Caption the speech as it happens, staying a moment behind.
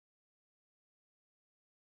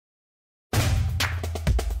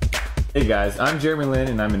Hey guys, I'm Jeremy Lin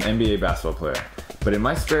and I'm an NBA basketball player. But in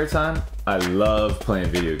my spare time, I love playing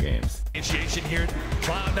video games. Initiation here,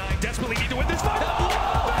 Cloud9 desperately need to win this fight.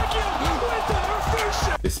 Oh,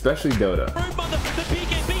 Especially Dota. The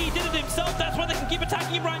PKB, he did it himself, that's why they can keep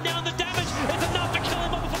attacking him right now, and the damage is enough to kill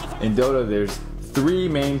him. In Dota, there's 3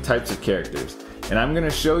 main types of characters, and I'm going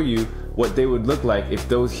to show you what they would look like if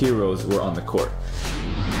those heroes were on the court.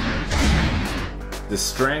 The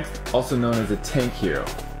Strength, also known as a tank hero.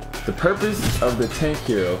 The purpose of the tank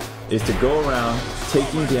hero is to go around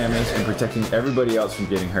taking damage and protecting everybody else from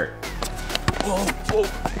getting hurt.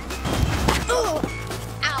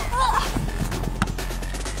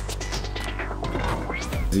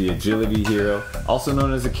 The Agility hero, also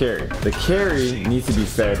known as a carry. The carry needs to be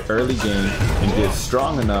fed early game and get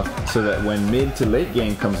strong enough so that when mid to late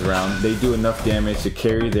game comes around, they do enough damage to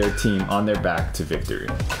carry their team on their back to victory.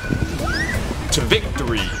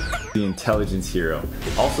 The Intelligence hero,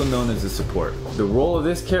 also known as a support. The role of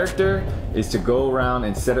this character is to go around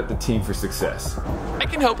and set up the team for success. I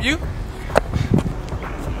can help you.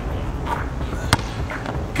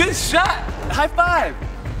 Good shot! High five!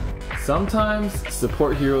 Sometimes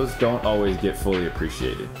support heroes don't always get fully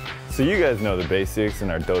appreciated. So you guys know the basics and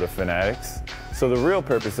are Dota fanatics. So the real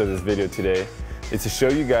purpose of this video today is to show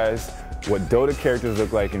you guys what Dota characters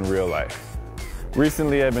look like in real life.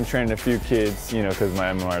 Recently I've been training a few kids, because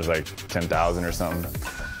my MMR is like 10,000 or something.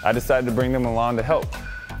 I decided to bring them along to help.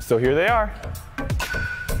 So here they are.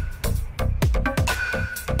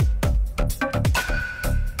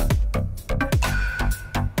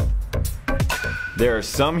 There are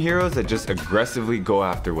some heroes that just aggressively go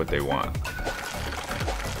after what they want.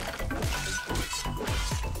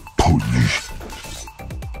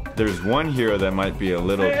 There's one hero that might be a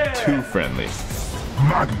little too friendly.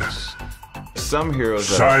 Madness. Some heroes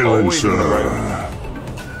that are always in the right.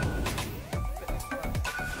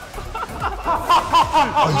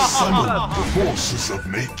 I summon the forces of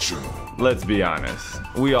nature. Let's be honest,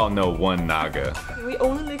 we all know one Naga. We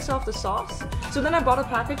only licks off the sauce. So then I bought a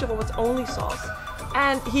package of what's only sauce.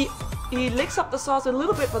 And he licks up the sauce a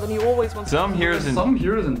little bit, but then he always wants some heroes in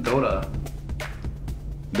Dota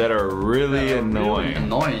that are really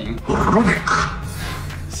annoying.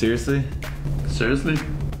 Seriously? Seriously?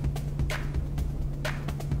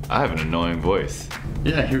 I have an annoying voice.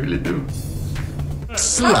 Yeah, you really do.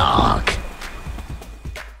 Slug.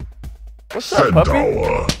 What's up, puppy?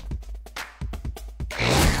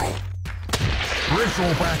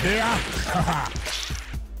 Bristle back here.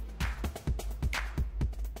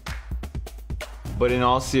 But in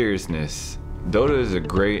all seriousness, Dota is a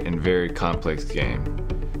great and very complex game.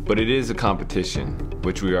 But it is a competition,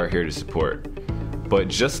 which we are here to support. But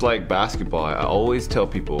just like basketball, I always tell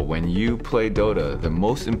people when you play Dota, the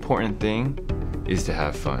most important thing is to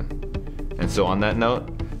have fun. And so on that note,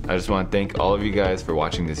 I just want to thank all of you guys for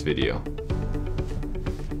watching this video.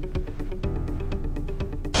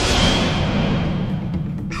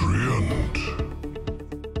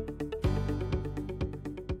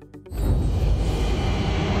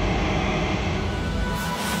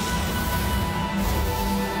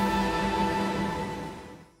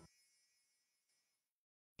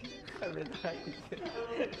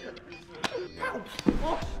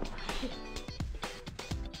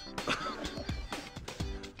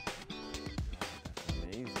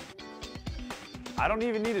 Amazing. I don't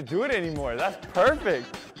even need to do it anymore. That's perfect.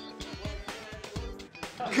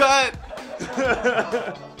 Cut!